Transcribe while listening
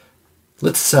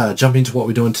Let's jump into what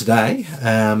we're doing today.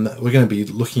 We're going to be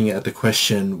looking at the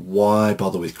question, why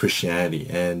bother with Christianity?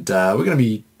 And we're going to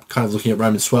be kind of looking at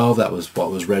Romans 12. That was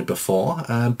what was read before.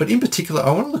 But in particular,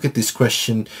 I want to look at this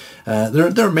question.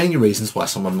 There are many reasons why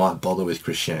someone might bother with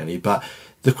Christianity, but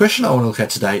the question I want to look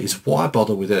at today is why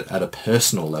bother with it at a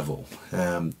personal level?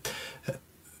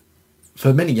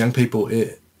 For many young people,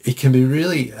 it can be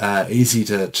really easy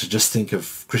to just think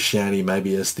of Christianity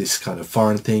maybe as this kind of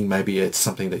foreign thing. Maybe it's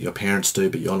something that your parents do,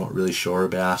 but you're not really sure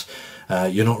about.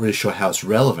 You're not really sure how it's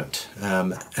relevant.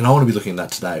 And I want to be looking at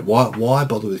that today. Why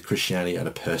bother with Christianity at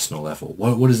a personal level?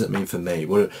 What does it mean for me?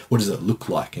 What does it look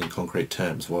like in concrete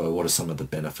terms? What are some of the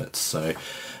benefits? So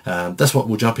that's what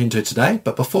we'll jump into today.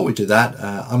 But before we do that,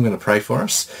 I'm going to pray for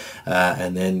us.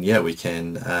 And then, we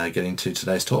can get into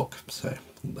today's talk. So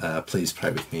please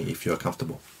pray with me if you're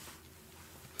comfortable.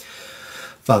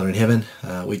 Father in heaven,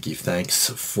 we give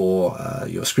thanks for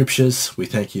your scriptures. We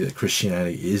thank you that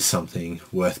Christianity is something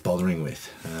worth bothering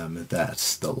with,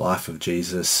 that the life of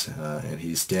Jesus and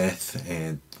his death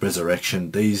and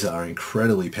resurrection, these are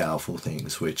incredibly powerful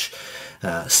things which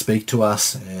speak to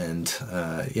us and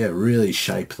really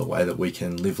shape the way that we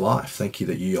can live life. Thank you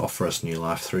that you offer us new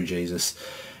life through Jesus.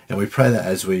 And we pray that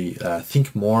as we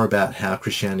think more about how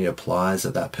Christianity applies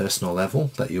at that personal level,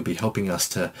 that you'll be helping us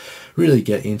to really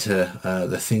get into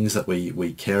the things that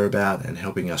we care about and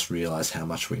helping us realize how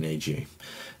much we need you.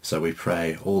 So we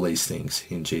pray all these things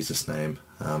in Jesus' name.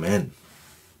 Amen.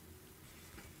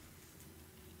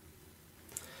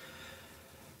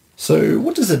 So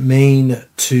what does it mean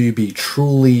to be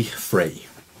truly free?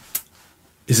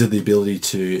 Is it the ability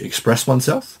to express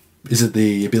oneself? Is it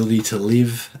the ability to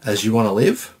live as you want to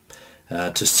live?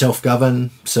 To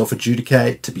self-govern,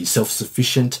 self-adjudicate, to be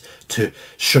self-sufficient, to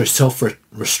show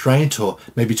self-restraint, or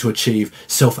maybe to achieve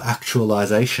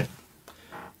self-actualization?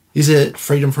 Is it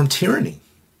freedom from tyranny?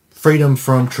 Freedom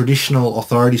from traditional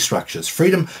authority structures?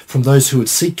 Freedom from those who would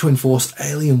seek to enforce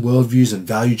alien worldviews and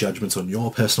value judgments on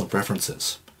your personal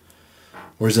preferences?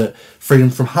 Or is it freedom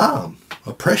from harm,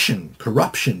 oppression,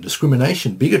 corruption,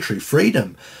 discrimination, bigotry,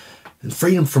 freedom, and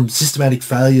freedom from systematic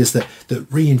failures that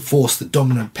reinforce the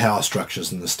dominant power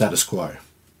structures and the status quo?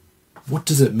 What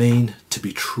does it mean to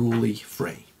be truly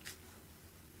free?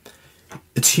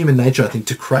 It's human nature, I think,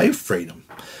 to crave freedom.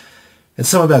 And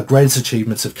some of our greatest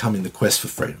achievements have come in the quest for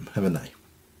freedom, haven't they?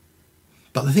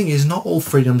 But the thing is, not all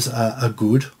freedoms are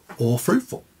good or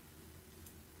fruitful.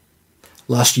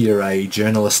 Last year, a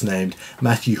journalist named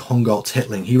Matthew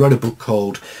Hongolt-Hetling, he wrote a book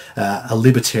called A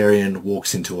Libertarian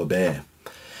Walks into a Bear.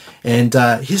 And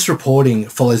his reporting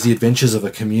follows the adventures of a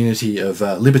community of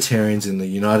libertarians in the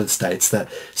United States that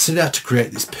set out to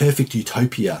create this perfect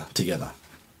utopia together.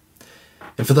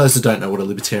 And for those that don't know what a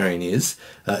libertarian is,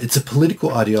 it's a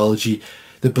political ideology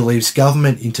that believes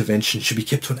government intervention should be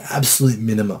kept to an absolute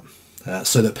minimum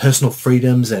so that personal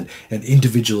freedoms and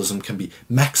individualism can be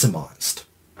maximised.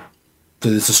 So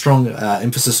there's a strong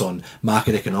emphasis on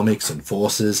market economics and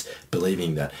forces,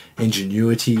 believing that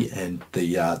ingenuity and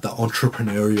the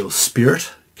entrepreneurial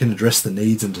spirit can address the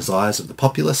needs and desires of the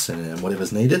populace and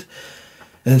whatever's needed.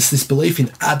 And it's this belief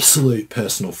in absolute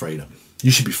personal freedom.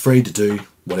 You should be free to do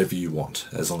whatever you want,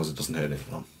 as long as it doesn't hurt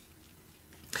anyone.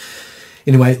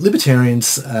 Anyway,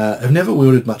 libertarians have never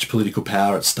wielded much political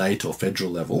power at state or federal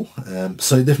level,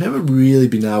 so they've never really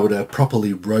been able to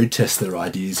properly road test their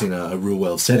ideas in a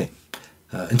real-world setting.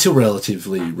 Until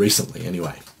relatively recently,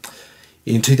 anyway.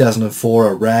 In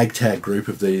 2004, a ragtag group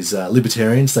of these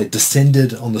libertarians, they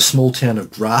descended on the small town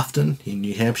of Grafton in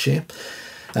New Hampshire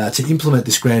to implement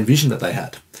this grand vision that they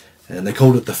had. And they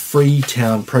called it the Free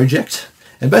Town Project.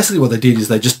 And basically what they did is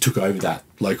they just took over that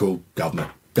local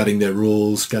government, gutting their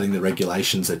rules, gutting their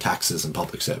regulations, their taxes and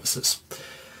public services.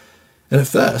 And at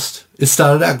first, it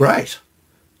started out great.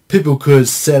 People could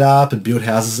set up and build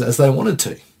houses as they wanted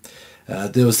to.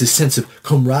 There was this sense of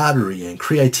camaraderie and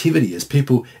creativity as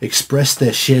people expressed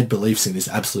their shared beliefs in this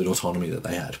absolute autonomy that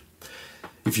they had.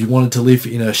 If you wanted to live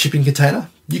in a shipping container,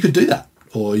 you could do that.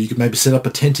 Or you could maybe set up a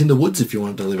tent in the woods if you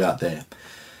wanted to live out there.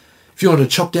 If you wanted to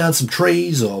chop down some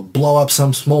trees or blow up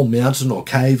some small mountain or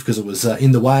cave because it was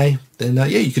in the way, then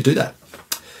you could do that.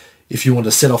 If you wanted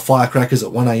to set off firecrackers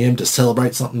at 1 a.m. to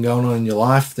celebrate something going on in your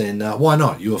life, then why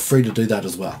not? You were free to do that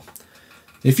as well.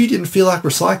 If you didn't feel like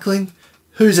recycling,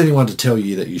 who's anyone to tell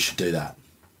you that you should do that?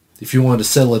 If you wanted to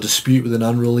settle a dispute with an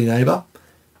unruly neighbour,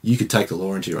 you could take the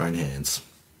law into your own hands.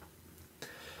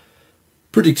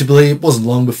 Predictably, it wasn't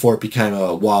long before it became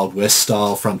a Wild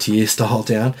West-style, frontier-style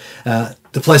town.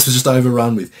 The place was just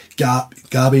overrun with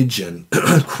garbage and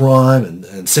crime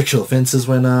and sexual offences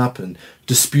went up and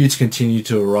disputes continued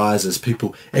to arise as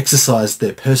people exercised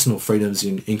their personal freedoms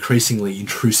in increasingly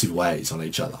intrusive ways on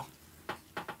each other.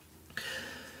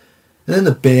 And then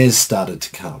the bears started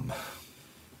to come.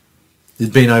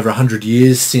 It'd been over 100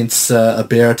 years since a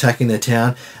bear attacking their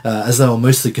town, as they were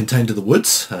mostly contained to the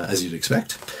woods, as you'd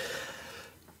expect.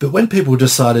 But when people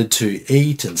decided to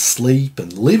eat and sleep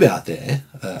and live out there,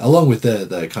 along with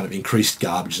the kind of increased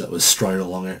garbage that was strewn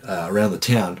along around the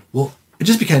town, well, it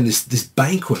just became this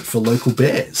banquet for local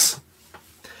bears.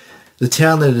 The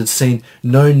town that had seen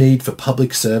no need for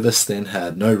public service then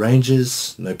had no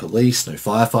rangers, no police, no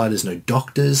firefighters, no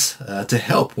doctors to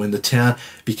help when the town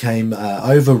became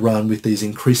overrun with these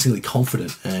increasingly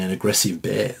confident and aggressive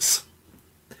bears.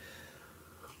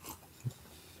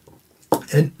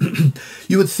 And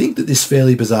you would think that this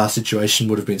fairly bizarre situation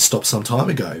would have been stopped some time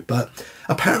ago, but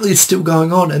apparently it's still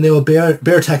going on, and there were bear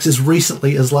attacks as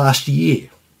recently as last year.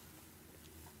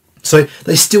 So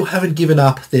they still haven't given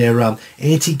up their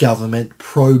anti-government,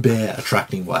 pro-bear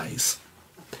attracting ways.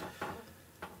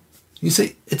 You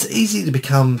see, it's easy to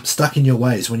become stuck in your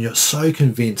ways when you're so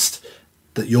convinced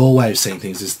that your way of seeing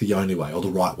things is the only way or the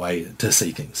right way to see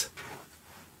things.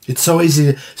 It's so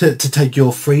easy to take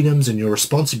your freedoms and your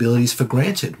responsibilities for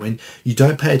granted when you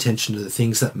don't pay attention to the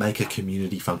things that make a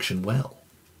community function well.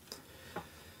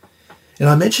 And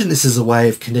I mention this as a way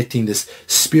of connecting this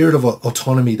spirit of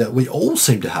autonomy that we all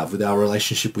seem to have with our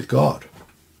relationship with God.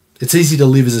 It's easy to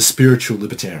live as a spiritual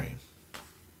libertarian,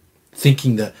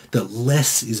 thinking that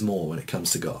less is more when it comes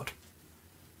to God.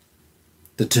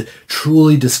 That to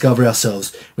truly discover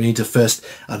ourselves, we need to first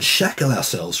unshackle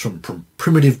ourselves from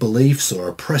primitive beliefs or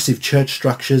oppressive church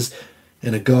structures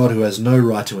and a God who has no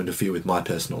right to interfere with my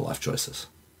personal life choices.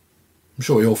 I'm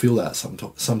sure we all feel that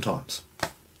sometimes,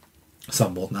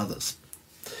 some more than others.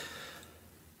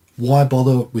 Why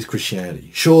bother with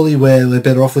Christianity? Surely we're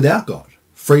better off without God,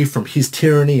 free from his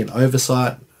tyranny and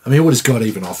oversight. I mean, what does God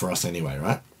even offer us anyway,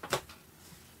 right?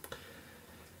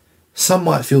 Some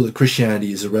might feel that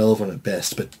Christianity is irrelevant at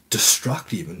best, but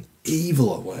destructive and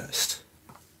evil at worst.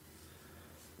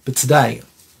 But today,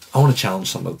 I want to challenge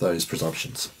some of those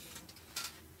presumptions.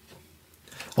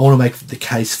 I want to make the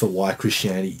case for why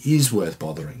Christianity is worth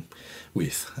bothering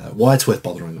with, why it's worth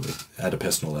bothering with at a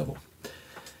personal level.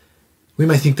 We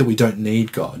may think that we don't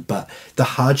need God, but the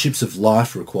hardships of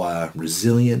life require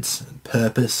resilience and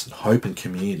purpose and hope and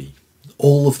community.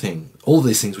 All of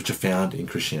these things which are found in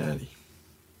Christianity.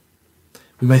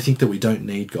 We may think that we don't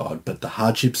need God, but the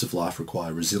hardships of life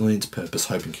require resilience, purpose,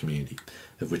 hope and community,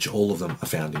 of which all of them are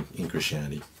found in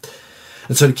Christianity.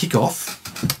 And so to kick off,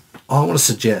 I want to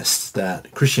suggest that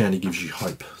Christianity gives you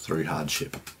hope through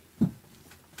hardship.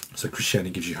 So Christianity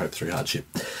gives you hope through hardship.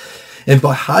 And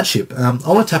by hardship, I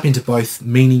want to tap into both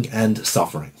meaning and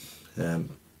suffering.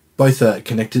 Both are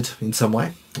connected in some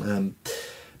way. But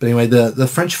anyway, the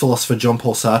French philosopher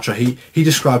Jean-Paul Sartre, he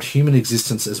described human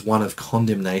existence as one of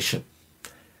condemnation,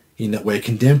 in that we're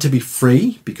condemned to be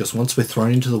free because once we're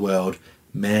thrown into the world,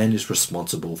 man is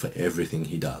responsible for everything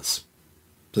he does.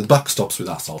 So the buck stops with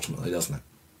us ultimately, doesn't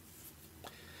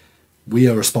it? We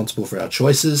are responsible for our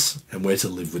choices and we're to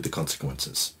live with the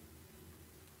consequences.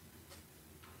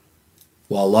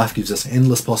 While life gives us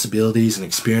endless possibilities and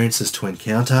experiences to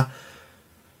encounter,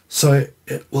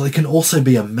 it can also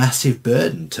be a massive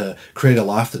burden to create a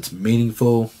life that's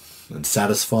meaningful and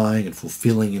satisfying and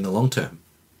fulfilling in the long term.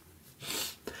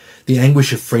 The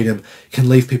anguish of freedom can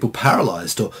leave people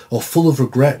paralyzed or full of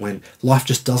regret when life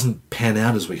just doesn't pan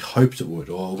out as we hoped it would,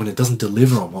 or when it doesn't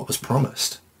deliver on what was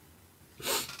promised.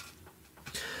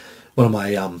 One of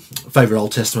my favourite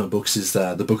Old Testament books is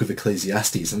the book of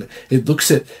Ecclesiastes, and it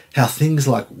looks at how things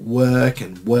like work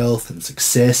and wealth and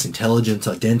success, intelligence,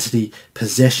 identity,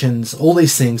 possessions, all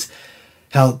these things,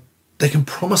 how they can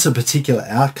promise a particular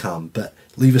outcome but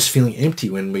leave us feeling empty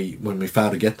when we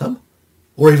fail to get them,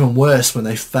 or even worse, when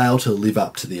they fail to live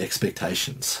up to the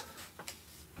expectations.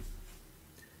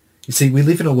 You see, we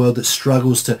live in a world that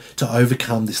struggles to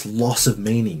overcome this loss of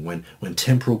meaning when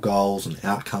temporal goals and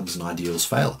outcomes and ideals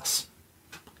fail us.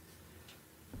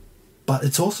 But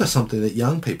it's also something that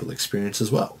young people experience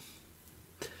as well.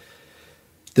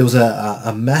 There was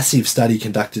a massive study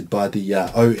conducted by the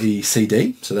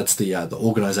OECD, so that's the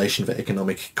Organisation for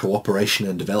Economic Cooperation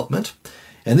and Development.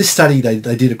 And this study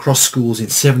they did across schools in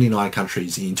 79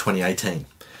 countries in 2018.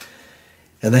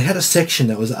 And they had a section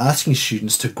that was asking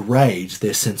students to grade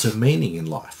their sense of meaning in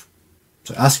life.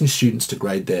 So asking students to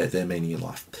grade their meaning in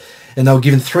life. And they were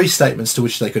given 3 statements to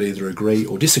which they could either agree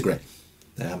or disagree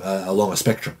along a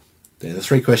spectrum. And the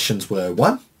 3 questions were: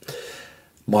 1,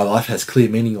 my life has clear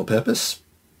meaning or purpose.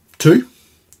 2,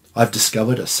 I've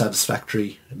discovered a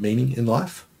satisfactory meaning in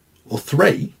life. Or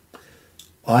 3,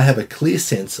 I have a clear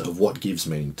sense of what gives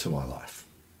meaning to my life.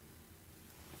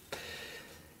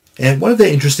 And one of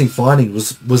their interesting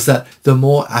findings was that the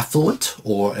more affluent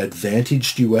or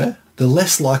advantaged you were, the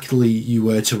less likely you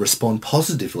were to respond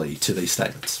positively to these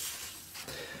statements.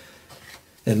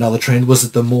 Another trend was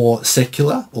that the more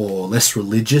secular or less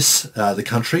religious the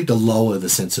country, the lower the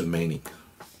sense of meaning.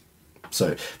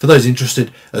 So for those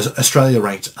interested, Australia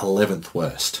ranked 11th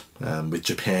worst, with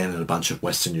Japan and a bunch of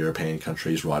Western European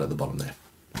countries right at the bottom there.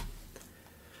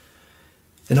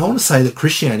 And I want to say that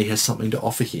Christianity has something to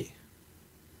offer here.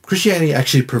 Christianity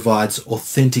actually provides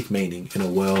authentic meaning in a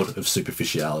world of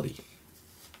superficiality.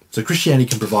 So Christianity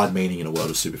can provide meaning in a world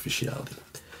of superficiality.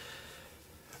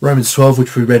 Romans 12,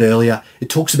 which we read earlier, it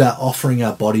talks about offering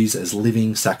our bodies as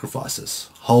living sacrifices,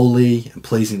 holy and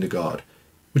pleasing to God,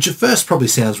 which at first probably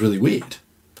sounds really weird.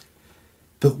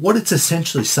 But what it's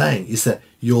essentially saying is that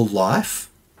your life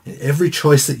and every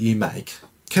choice that you make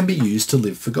can be used to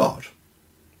live for God,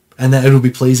 and that it'll be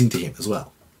pleasing to him as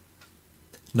well.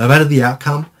 No matter the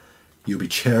outcome, you'll be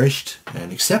cherished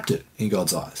and accepted in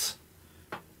God's eyes.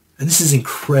 And this is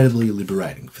incredibly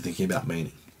liberating for thinking about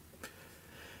meaning.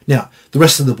 Now, the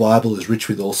rest of the Bible is rich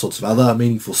with all sorts of other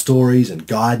meaningful stories and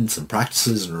guidance and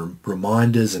practices and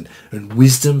reminders and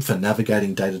wisdom for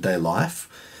navigating day-to-day life.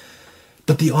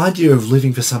 But the idea of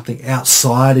living for something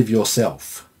outside of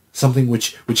yourself, something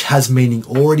which has meaning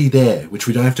already there, which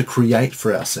we don't have to create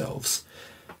for ourselves,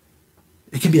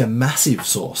 it can be a massive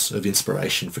source of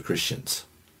inspiration for Christians.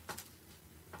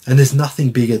 And there's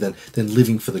nothing bigger than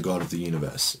living for the God of the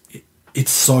universe.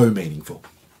 It's so meaningful.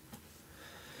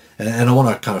 And I want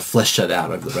to kind of flesh that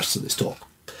out over the rest of this talk.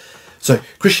 So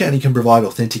Christianity can provide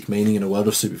authentic meaning in a world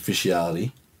of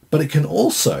superficiality, but it can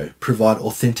also provide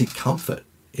authentic comfort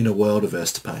in a world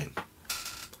averse to pain.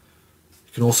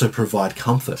 It can also provide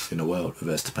comfort in a world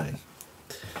averse to pain.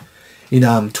 In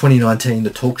 2019, the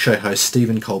talk show host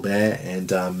Stephen Colbert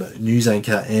and news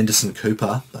anchor Anderson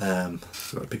Cooper,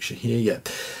 got a picture here,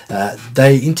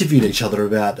 they interviewed each other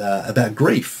about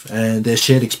grief and their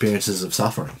shared experiences of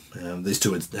suffering. These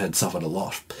two had suffered a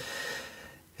lot.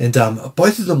 And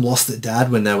both of them lost their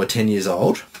dad when they were 10 years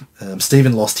old.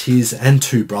 Stephen lost his and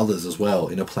two brothers as well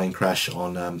in a plane crash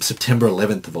on September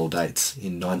 11th of all dates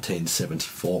in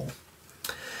 1974.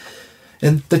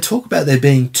 And they talk about there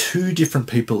being two different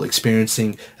people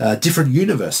experiencing different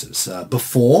universes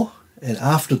before and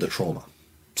after the trauma.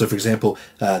 So, for example,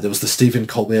 there was the Stephen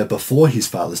Colbert before his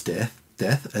father's death,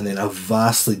 and then a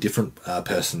vastly different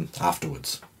person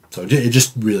afterwards. So it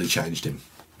just really changed him.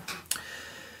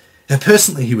 Now,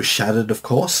 personally, he was shattered, of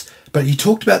course, but he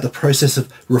talked about the process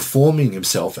of reforming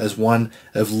himself as one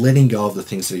of letting go of the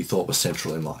things that he thought were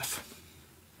central in life.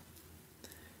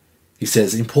 He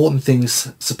says important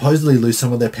things supposedly lose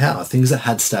some of their power. Things that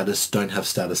had status don't have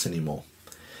status anymore.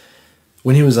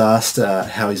 When he was asked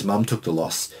how his mum took the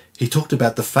loss, he talked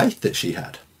about the faith that she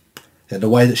had and the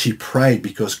way that she prayed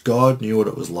because God knew what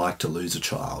it was like to lose a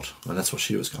child, and that's what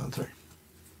she was going through.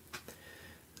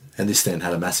 And this then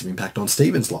had a massive impact on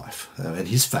Stephen's life and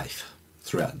his faith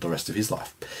throughout the rest of his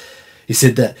life. He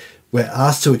said that we're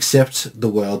asked to accept the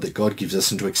world that God gives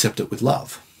us and to accept it with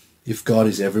love. If God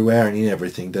is everywhere and in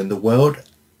everything, then the world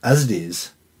as it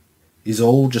is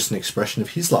all just an expression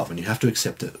of his love, and you have to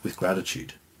accept it with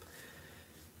gratitude.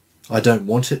 I don't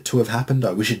want it to have happened.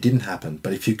 I wish it didn't happen.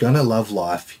 But if you're going to love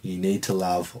life, you need to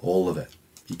love all of it.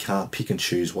 You can't pick and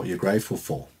choose what you're grateful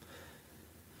for.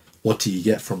 What do you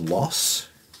get from loss?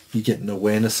 You get an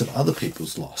awareness of other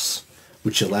people's loss,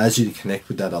 which allows you to connect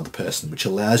with that other person, which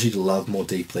allows you to love more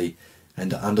deeply and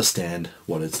to understand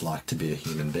what it's like to be a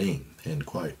human being. End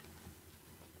quote.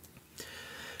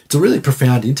 It's a really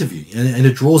profound interview, and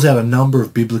it draws out a number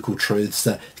of biblical truths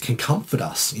that can comfort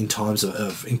us in times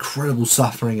of incredible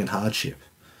suffering and hardship.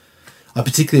 I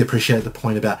particularly appreciate the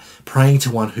point about praying to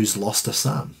one who's lost a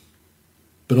son,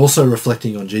 but also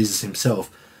reflecting on Jesus himself.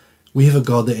 We have a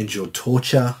God that endured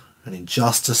torture and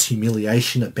injustice,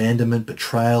 humiliation, abandonment,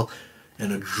 betrayal,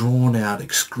 and a drawn-out,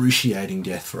 excruciating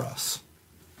death for us.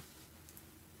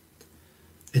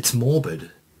 It's morbid,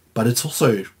 but it's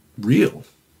also real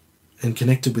and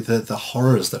connected with the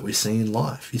horrors that we see in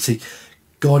life. You see,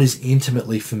 God is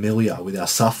intimately familiar with our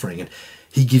suffering, and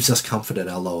he gives us comfort at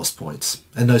our lowest points,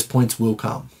 and those points will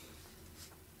come.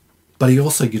 But he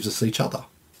also gives us each other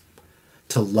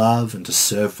to love and to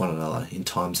serve one another in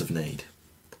times of need,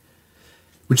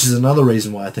 which is another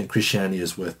reason why I think Christianity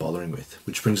is worth bothering with,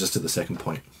 which brings us to the second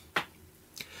point.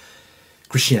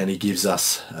 Christianity gives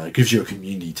you a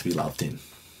community to be loved in.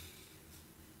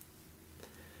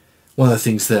 One of the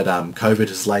things that COVID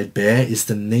has laid bare is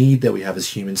the need that we have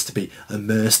as humans to be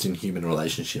immersed in human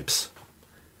relationships.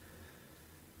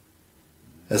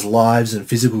 As lives and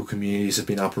physical communities have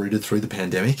been uprooted through the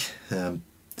pandemic,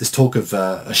 there's talk of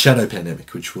a shadow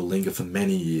pandemic which will linger for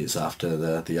many years after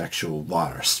the actual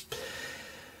virus.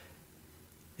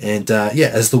 And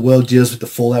as the world deals with the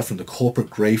fallout from the corporate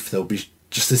grief, there'll be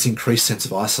just this increased sense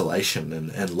of isolation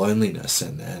and loneliness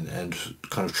and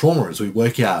kind of trauma as we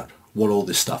work out what all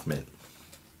this stuff meant.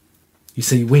 You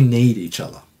see, we need each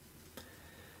other.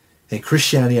 And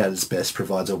Christianity at its best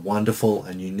provides a wonderful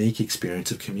and unique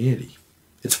experience of community.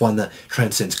 It's one that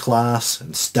transcends class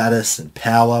and status and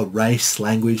power, race,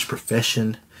 language,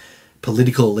 profession,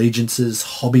 political allegiances,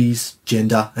 hobbies,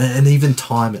 gender, and even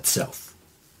time itself.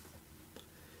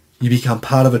 You become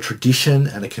part of a tradition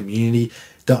and a community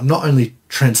that not only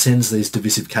transcends these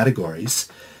divisive categories,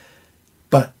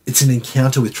 but it's an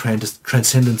encounter with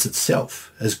transcendence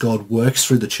itself as God works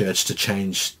through the church to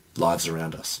change lives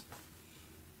around us.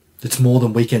 It's more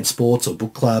than weekend sports or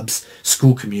book clubs,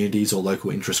 school communities or local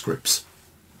interest groups.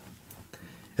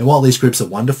 And while these groups are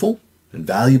wonderful and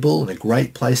valuable and a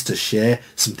great place to share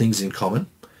some things in common,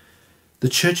 the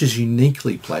church is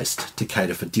uniquely placed to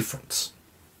cater for difference.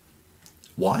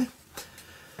 Why?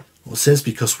 Well, it says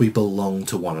because we belong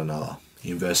to one another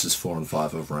in verses 4 and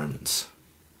 5 of Romans.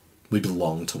 We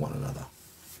belong to one another.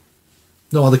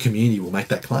 No other community will make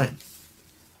that claim.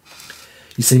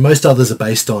 You see, most others are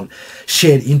based on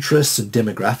shared interests and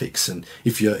demographics, and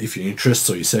if your interests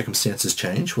or your circumstances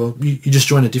change, well, you just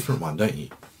join a different one, don't you?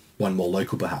 One more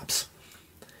local, perhaps.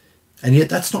 And yet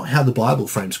that's not how the Bible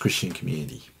frames Christian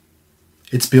community.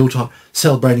 It's built on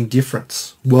celebrating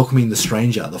difference, welcoming the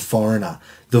stranger, the foreigner,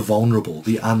 the vulnerable,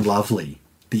 the unlovely,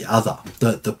 the other,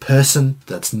 the person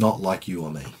that's not like you or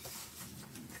me.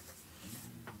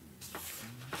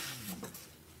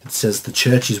 It says the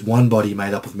church is one body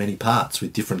made up of many parts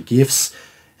with different gifts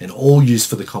and all used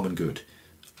for the common good,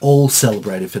 all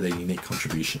celebrated for their unique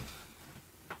contribution.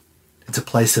 It's a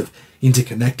place of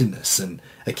interconnectedness and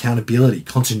accountability,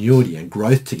 continuity and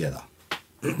growth together.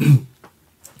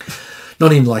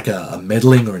 Not in like a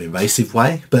meddling or an invasive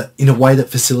way, but in a way that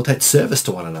facilitates service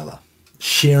to one another,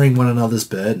 sharing one another's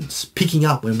burdens, picking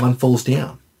up when one falls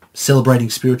down, celebrating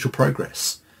spiritual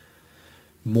progress,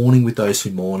 mourning with those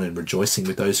who mourn and rejoicing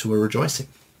with those who are rejoicing.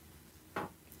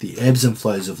 The ebbs and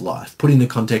flows of life, put in the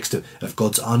context of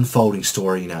God's unfolding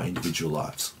story in our individual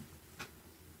lives.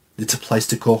 It's a place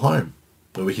to call home,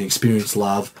 where we can experience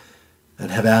love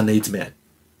and have our needs met.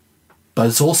 But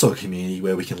it's also a community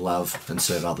where we can love and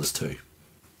serve others too.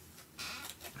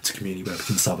 It's a community where we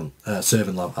can serve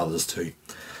and love others too.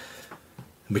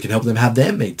 And we can help them have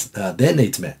their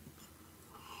needs met.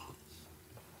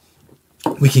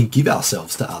 We can give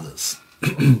ourselves to others.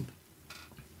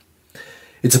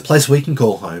 It's a place we can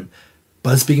call home,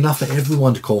 but it's big enough for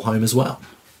everyone to call home as well.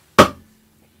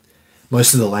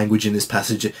 Most of the language in this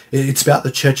passage, it's about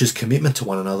the church's commitment to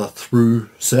one another through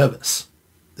service.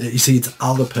 You see, it's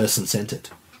other person-centered.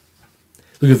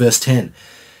 Look at verse 10.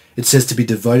 It says to be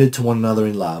devoted to one another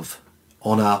in love,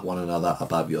 honour one another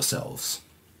above yourselves.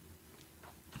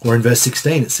 Or in verse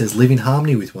 16, it says live in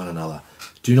harmony with one another.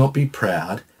 Do not be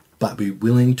proud, but be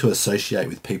willing to associate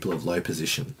with people of low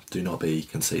position. Do not be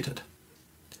conceited.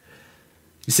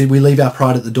 You see, we leave our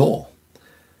pride at the door.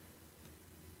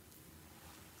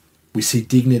 We see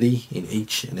dignity in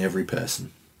each and every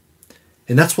person.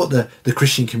 And that's what the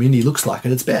Christian community looks like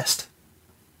at its best.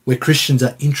 Where Christians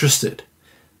are interested,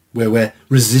 where we're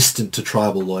resistant to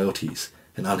tribal loyalties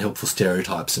and unhelpful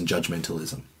stereotypes and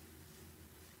judgmentalism.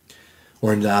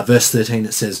 Or in verse 13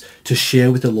 it says, to share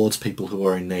with the Lord's people who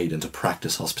are in need and to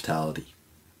practice hospitality.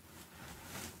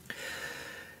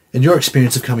 And your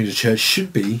experience of coming to church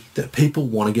should be that people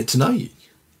want to get to know you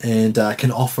and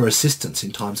can offer assistance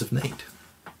in times of need.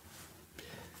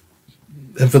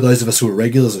 And for those of us who are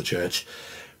regulars at church,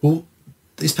 well,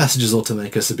 these passages ought to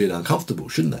make us a bit uncomfortable,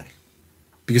 shouldn't they?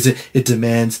 Because it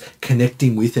demands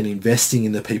connecting with and investing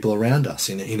in the people around us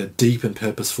in a deep and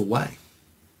purposeful way.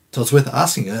 So it's worth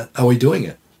asking, are we doing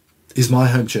it? Is my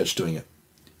home church doing it?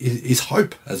 Is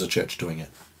Hope as a church doing it?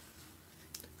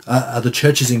 Are the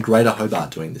churches in Greater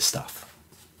Hobart doing this stuff?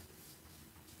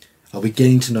 Are we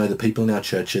getting to know the people in our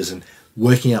churches and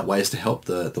working out ways to help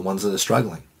the ones that are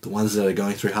struggling, the ones that are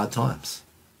going through hard times?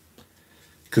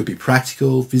 It could be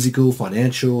practical, physical,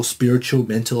 financial, spiritual,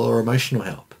 mental or emotional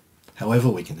help. However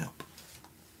we can help.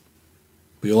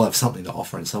 We all have something to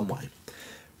offer in some way,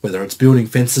 whether it's building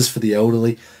fences for the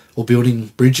elderly or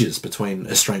building bridges between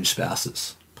estranged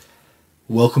spouses,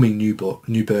 welcoming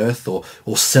new birth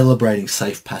or celebrating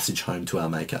safe passage home to our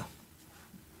Maker,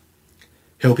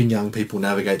 helping young people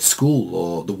navigate school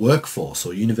or the workforce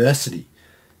or university,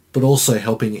 but also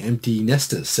helping empty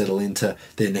nesters settle into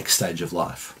their next stage of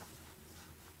life,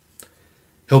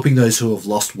 helping those who have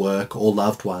lost work or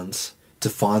loved ones to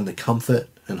find the comfort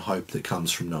and hope that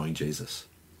comes from knowing Jesus,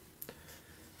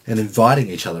 and inviting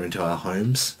each other into our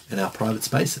homes and our private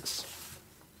spaces.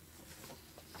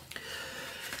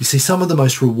 You see, some of the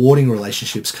most rewarding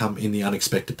relationships come in the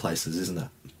unexpected places, isn't it?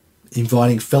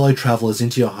 Inviting fellow travellers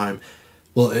into your home,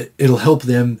 well, it'll help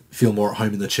them feel more at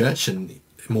home in the church and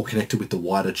more connected with the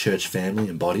wider church family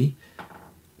and body.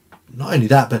 Not only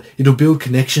that, but it'll build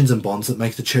connections and bonds that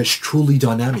make the church truly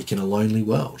dynamic in a lonely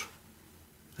world.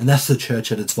 And that's the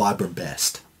church at its vibrant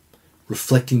best,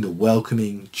 reflecting the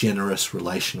welcoming, generous,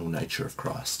 relational nature of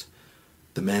Christ.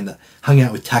 The man that hung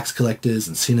out with tax collectors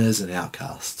and sinners and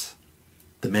outcasts.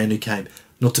 The man who came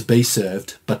not to be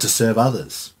served, but to serve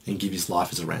others and give his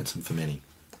life as a ransom for many.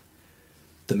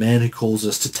 The man who calls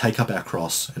us to take up our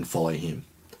cross and follow him.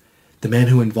 The man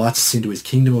who invites us into his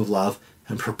kingdom of love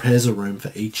and prepares a room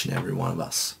for each and every one of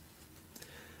us.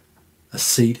 A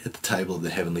seat at the table of the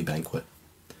heavenly banquet.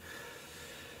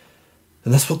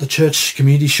 And that's what the church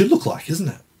community should look like, isn't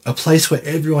it? A place where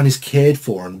everyone is cared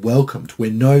for and welcomed,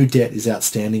 where no debt is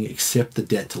outstanding except the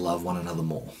debt to love one another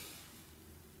more.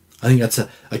 I think that's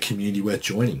a community worth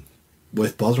joining,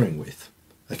 worth bothering with.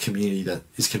 A community that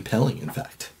is compelling, in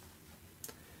fact.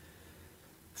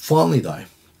 Finally, though,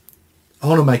 I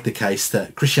want to make the case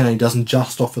that Christianity doesn't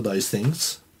just offer those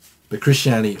things, but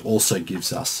Christianity also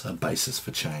gives us a basis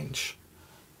for change.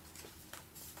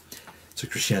 So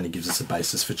Christianity gives us a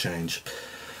basis for change.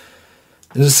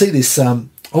 And to see this, I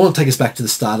want to take us back to the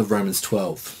start of Romans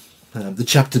 12. The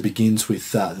chapter begins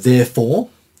with therefore,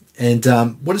 and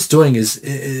what it's doing is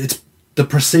it's the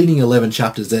preceding 11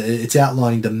 chapters. It's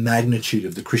outlining the magnitude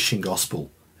of the Christian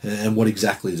gospel and what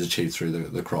exactly is achieved through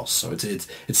the cross. So it's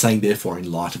saying therefore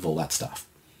in light of all that stuff.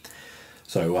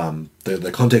 So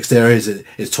the context there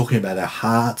is talking about our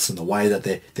hearts and the way that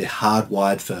they're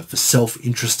hardwired for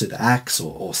self-interested acts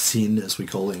or sin, as we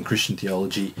call it in Christian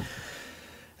theology.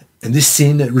 And this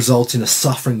sin that results in a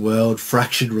suffering world,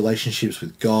 fractured relationships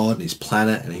with God and his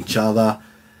planet and each other,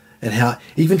 and how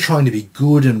even trying to be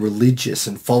good and religious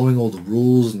and following all the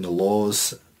rules and the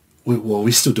laws,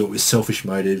 we still do it with selfish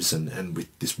motives and with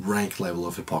this rank level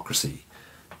of hypocrisy.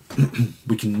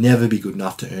 We can never be good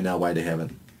enough to earn our way to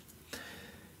heaven.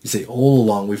 You see, all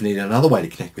along we've needed another way to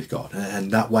connect with God, and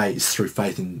that way is through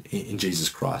faith in Jesus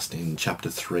Christ, in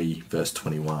chapter 3, verse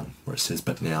 21, where it says,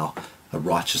 but now a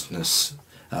righteousness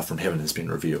from heaven has been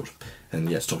revealed. And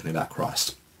yeah, it's talking about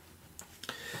Christ.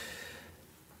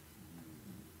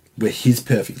 Where his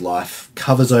perfect life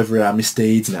covers over our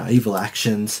misdeeds and our evil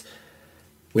actions,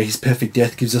 where his perfect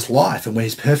death gives us life, and where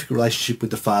his perfect relationship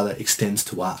with the Father extends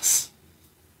to us,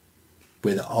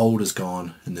 where the old is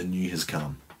gone and the new has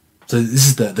come. So this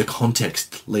is the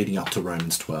context leading up to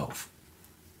Romans 12.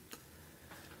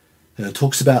 And it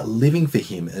talks about living for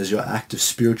him as your act of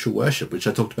spiritual worship, which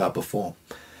I talked about before.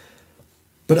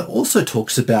 But it also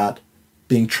talks about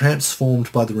being transformed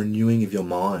by the renewing of your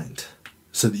mind,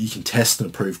 so that you can test and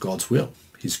approve God's will,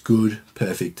 his good,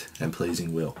 perfect, and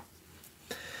pleasing will.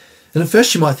 And at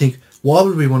first you might think, why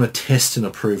would we want to test and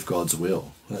approve God's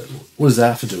will? What does that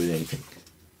have to do with anything?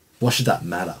 Why should that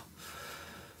matter?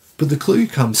 But the clue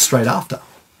comes straight after.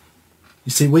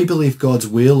 You see, we believe God's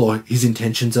will or his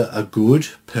intentions are good,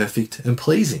 perfect, and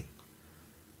pleasing.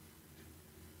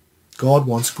 God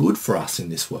wants good for us in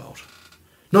this world.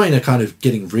 Not in a kind of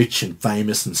getting rich and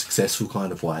famous and successful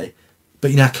kind of way,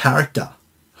 but in our character,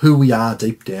 who we are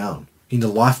deep down, in the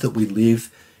life that we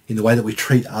live, in the way that we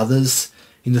treat others,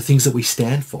 in the things that we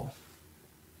stand for.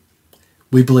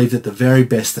 We believe that the very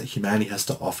best that humanity has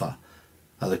to offer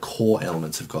are the core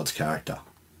elements of God's character.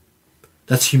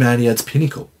 That's humanity at its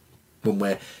pinnacle, when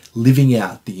we're living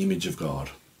out the image of God.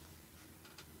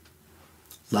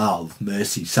 Love,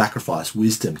 mercy, sacrifice,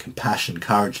 wisdom, compassion,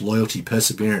 courage, loyalty,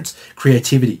 perseverance,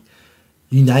 creativity.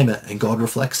 You name it, and God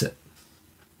reflects it.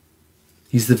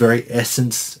 He's the very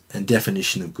essence and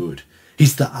definition of good.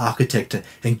 He's the architect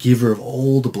and giver of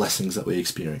all the blessings that we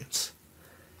experience.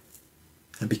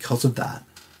 And because of that,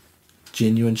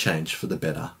 genuine change for the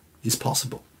better is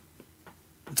possible.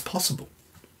 It's possible.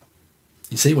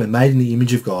 You see, we're made in the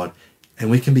image of God, and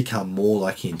we can become more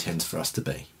like he intends for us to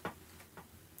be.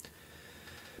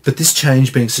 But this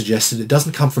change being suggested, it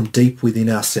doesn't come from deep within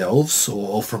ourselves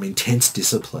or from intense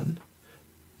discipline.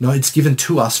 No, it's given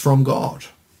to us from God.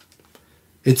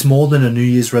 It's more than a New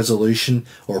Year's resolution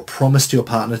or a promise to your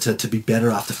partner to be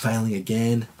better after failing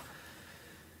again.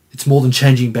 It's more than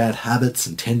changing bad habits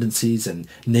and tendencies and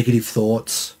negative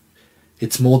thoughts.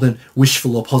 It's more than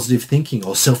wishful or positive thinking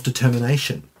or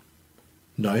self-determination.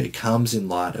 No, it comes in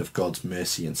light of God's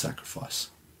mercy and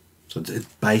sacrifice. So it's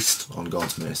based on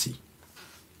God's mercy.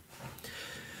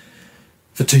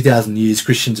 For 2,000 years,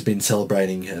 Christians have been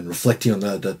celebrating and reflecting on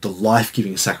the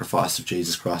life-giving sacrifice of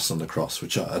Jesus Christ on the cross,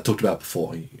 which I talked about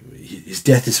before. His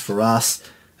death is for us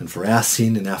and for our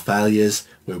sin and our failures.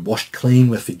 We're washed clean,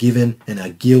 we're forgiven, and our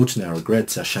guilt and our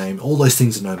regrets, our shame, all those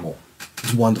things are no more.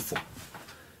 It's wonderful.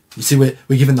 You see, we're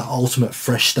given the ultimate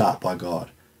fresh start by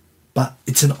God. But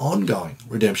it's an ongoing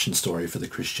redemption story for the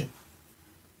Christian.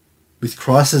 With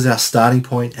Christ as our starting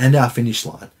point and our finish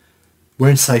line,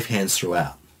 we're in safe hands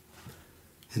throughout.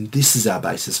 And this is our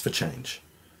basis for change.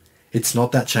 It's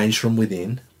not that change from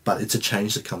within, but it's a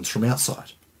change that comes from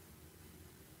outside.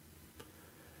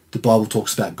 The Bible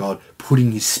talks about God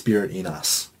putting his Spirit in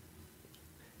us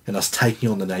and us taking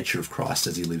on the nature of Christ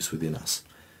as he lives within us.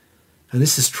 And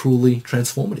this is truly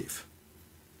transformative.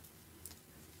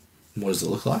 And what does it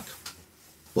look like?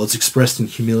 Well, it's expressed in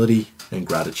humility and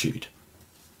gratitude.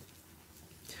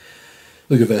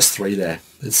 Look at verse 3 there.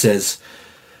 It says,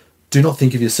 "Do not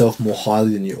think of yourself more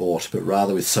highly than you ought, but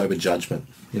rather with sober judgment,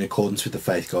 in accordance with the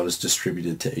faith God has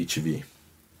distributed to each of you."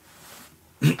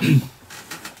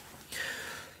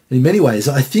 In many ways,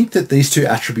 I think that these two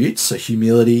attributes, so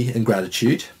humility and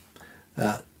gratitude,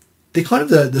 they're kind of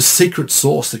the secret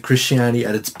sauce that Christianity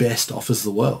at its best offers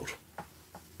the world.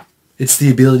 It's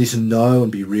the ability to know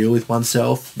and be real with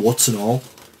oneself, warts and all.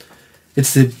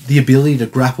 It's the ability to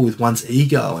grapple with one's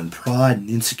ego and pride and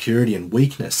insecurity and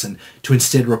weakness, and to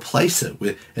instead replace it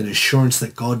with an assurance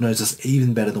that God knows us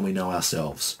even better than we know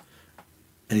ourselves.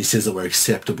 And he says that we're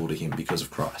acceptable to him because of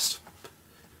Christ.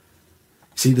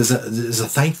 See, there's a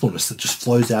thankfulness that just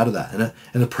flows out of that, and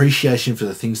an appreciation for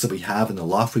the things that we have and the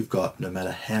life we've got, no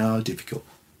matter how difficult,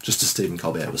 just as Stephen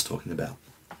Colbert was talking about.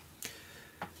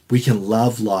 We can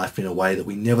love life in a way that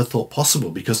we never thought possible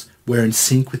because we're in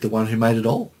sync with the one who made it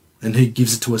all and who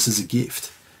gives it to us as a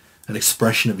gift, an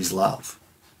expression of his love.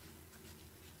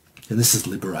 And this is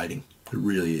liberating. It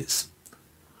really is.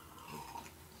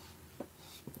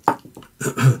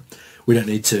 We don't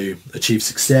need to achieve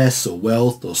success or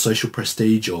wealth or social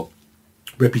prestige or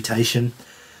reputation.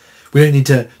 We don't need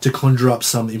to conjure up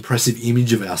some impressive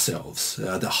image of ourselves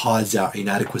that hides our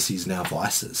inadequacies and our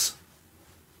vices.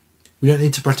 We don't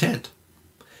need to pretend.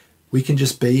 We can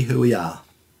just be who we are.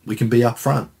 We can be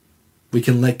upfront. We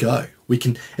can let go. We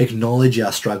can acknowledge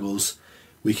our struggles.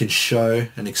 We can show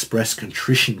and express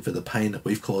contrition for the pain that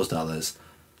we've caused others,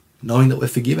 knowing that we're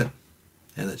forgiven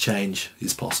and that change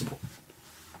is possible.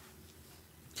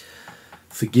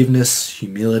 Forgiveness,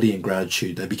 humility, and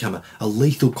gratitude, they become a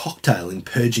lethal cocktail in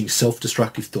purging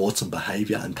self-destructive thoughts and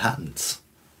behaviour and patterns.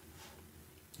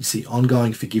 You see,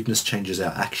 ongoing forgiveness changes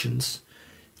our actions,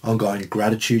 ongoing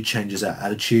gratitude changes our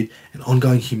attitude, and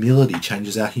ongoing humility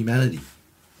changes our humanity.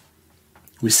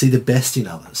 We see the best in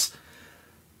others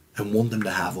and want them to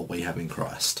have what we have in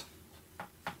Christ.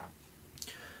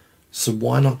 So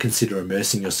why not consider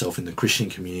immersing yourself in the Christian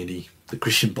community, the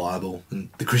Christian Bible, and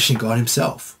the Christian God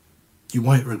himself? You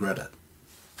won't regret it.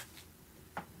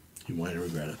 You won't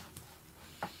regret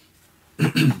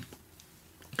it.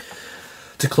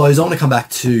 To close, I want to come back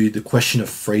to the question of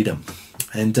freedom.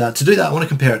 And to do that, I want to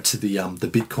compare it to the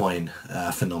Bitcoin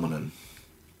phenomenon.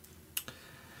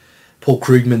 Paul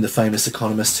Krugman, the famous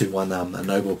economist who won a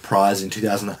Nobel Prize in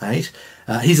 2008,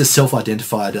 he's a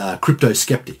self-identified crypto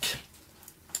skeptic.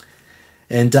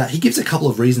 And he gives a couple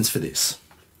of reasons for this.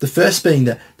 The first being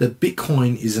that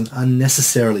Bitcoin is an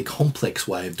unnecessarily complex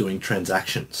way of doing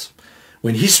transactions,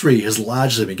 when history has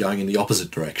largely been going in the opposite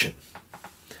direction.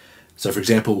 So, for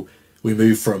example, we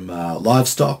move from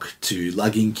livestock to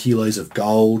lugging kilos of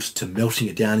gold to melting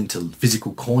it down into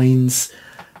physical coins,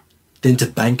 then to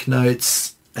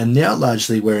banknotes, and now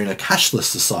largely we're in a cashless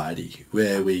society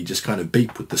where we just kind of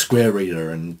beep with the square reader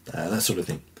and that sort of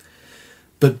thing.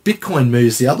 But Bitcoin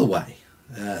moves the other way.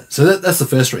 So that's the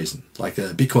first reason. Like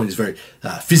Bitcoin is very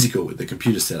physical with the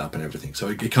computer setup and everything. So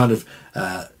it kind of,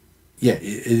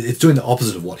 it's doing the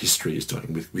opposite of what history is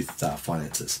doing with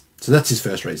finances. So that's his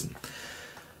first reason.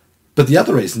 But the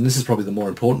other reason, this is probably the more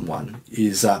important one,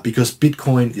 is because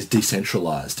Bitcoin is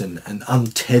decentralized and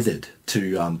untethered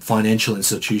to financial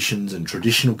institutions and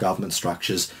traditional government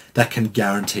structures that can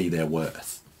guarantee their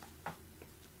worth.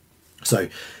 So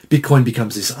Bitcoin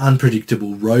becomes this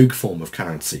unpredictable rogue form of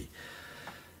currency.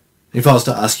 If I was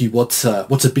to ask you what's a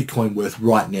Bitcoin worth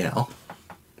right now,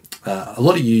 a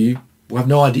lot of you will have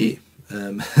no idea,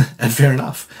 and fair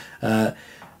enough.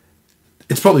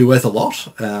 It's probably worth a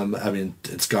lot.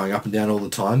 It's going up and down all the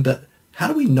time, but how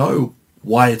do we know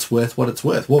why it's worth what it's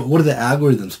worth? What are the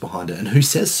algorithms behind it, and who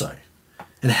says so?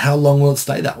 And how long will it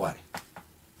stay that way?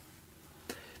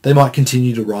 They might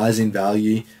continue to rise in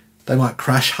value. They might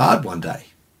crash hard one day.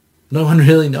 No one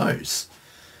really knows.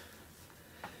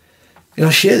 And I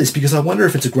share this because I wonder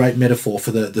if it's a great metaphor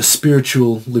for the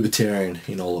spiritual libertarian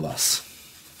in all of us.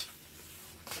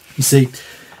 You see,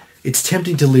 it's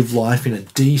tempting to live life in a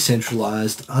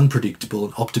decentralized, unpredictable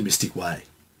and optimistic way.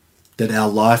 That our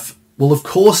life, well, of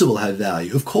course it will have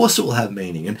value, of course it will have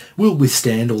meaning, and we'll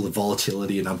withstand all the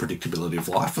volatility and unpredictability of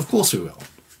life, of course we will.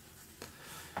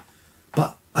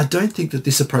 But I don't think that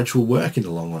this approach will work in the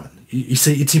long run. You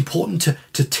see, it's important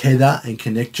to tether and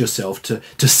connect yourself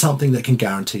to something that can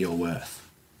guarantee your worth.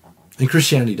 And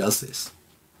Christianity does this.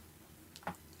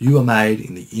 You are made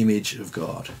in the image of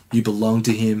God. You belong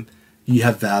to him, you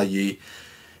have value,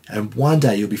 and one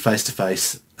day you'll be face to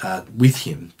face with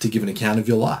him to give an account of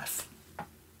your life.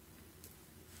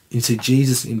 You see,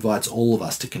 Jesus invites all of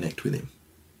us to connect with him,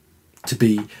 to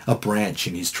be a branch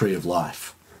in his tree of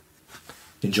life.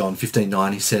 In John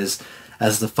 15:9 he says,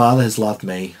 "As the Father has loved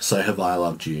me, so have I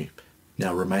loved you.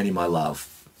 Now remain in my love."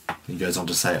 He goes on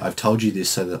to say, "I've told you this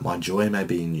so that my joy may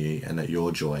be in you and that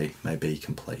your joy may be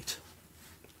complete."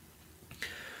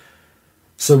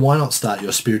 So why not start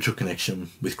your spiritual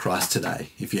connection with Christ today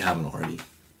if you haven't already?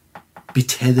 Be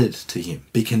tethered to him.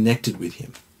 Be connected with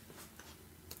him.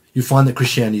 You'll find that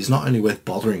Christianity is not only worth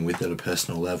bothering with at a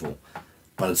personal level,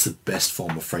 but it's the best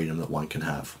form of freedom that one can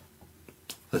have.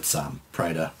 Let's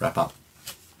pray to wrap up.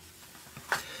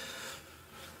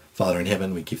 Father in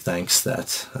heaven, we give thanks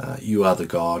that you are the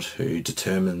God who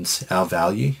determines our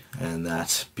value, and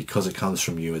that because it comes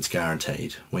from you, it's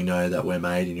guaranteed. We know that we're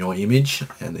made in your image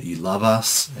and that you love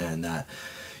us and that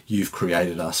you've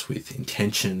created us with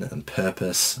intention and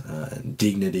purpose and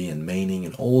dignity and meaning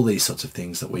and all these sorts of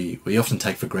things that we often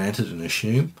take for granted and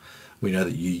assume. We know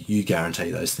that you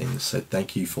guarantee those things. So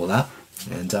thank you for that.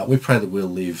 And we pray that we'll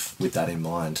live with that in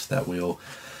mind, that we'll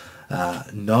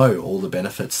know all the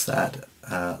benefits that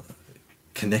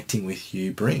connecting with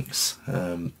you brings,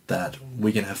 that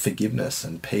we can have forgiveness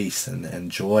and peace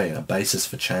and joy and a basis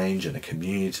for change and a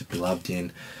community to be loved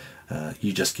in.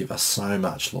 You just give us so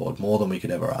much, Lord, more than we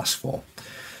could ever ask for.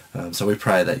 So we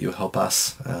pray that you'll help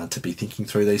us to be thinking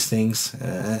through these things.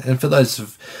 And for those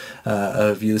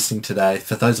of you listening today,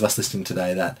 for those of us listening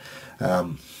today that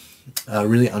are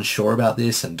really unsure about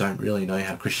this and don't really know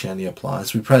how Christianity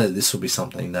applies, we pray that this will be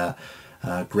something that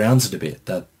grounds it a bit,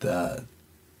 that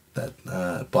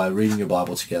by reading your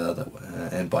Bible together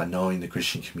and by knowing the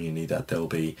Christian community, that there will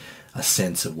be a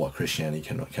sense of what Christianity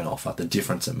can offer, the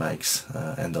difference it makes,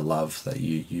 and the love that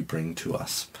you bring to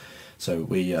us. So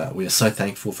we are so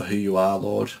thankful for who you are,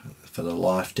 Lord, for the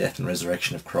life, death and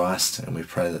resurrection of Christ, and we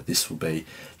pray that this will be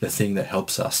the thing that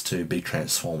helps us to be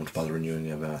transformed by the renewing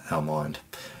of our mind.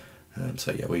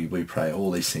 So we pray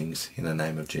all these things in the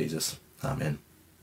name of Jesus. Amen.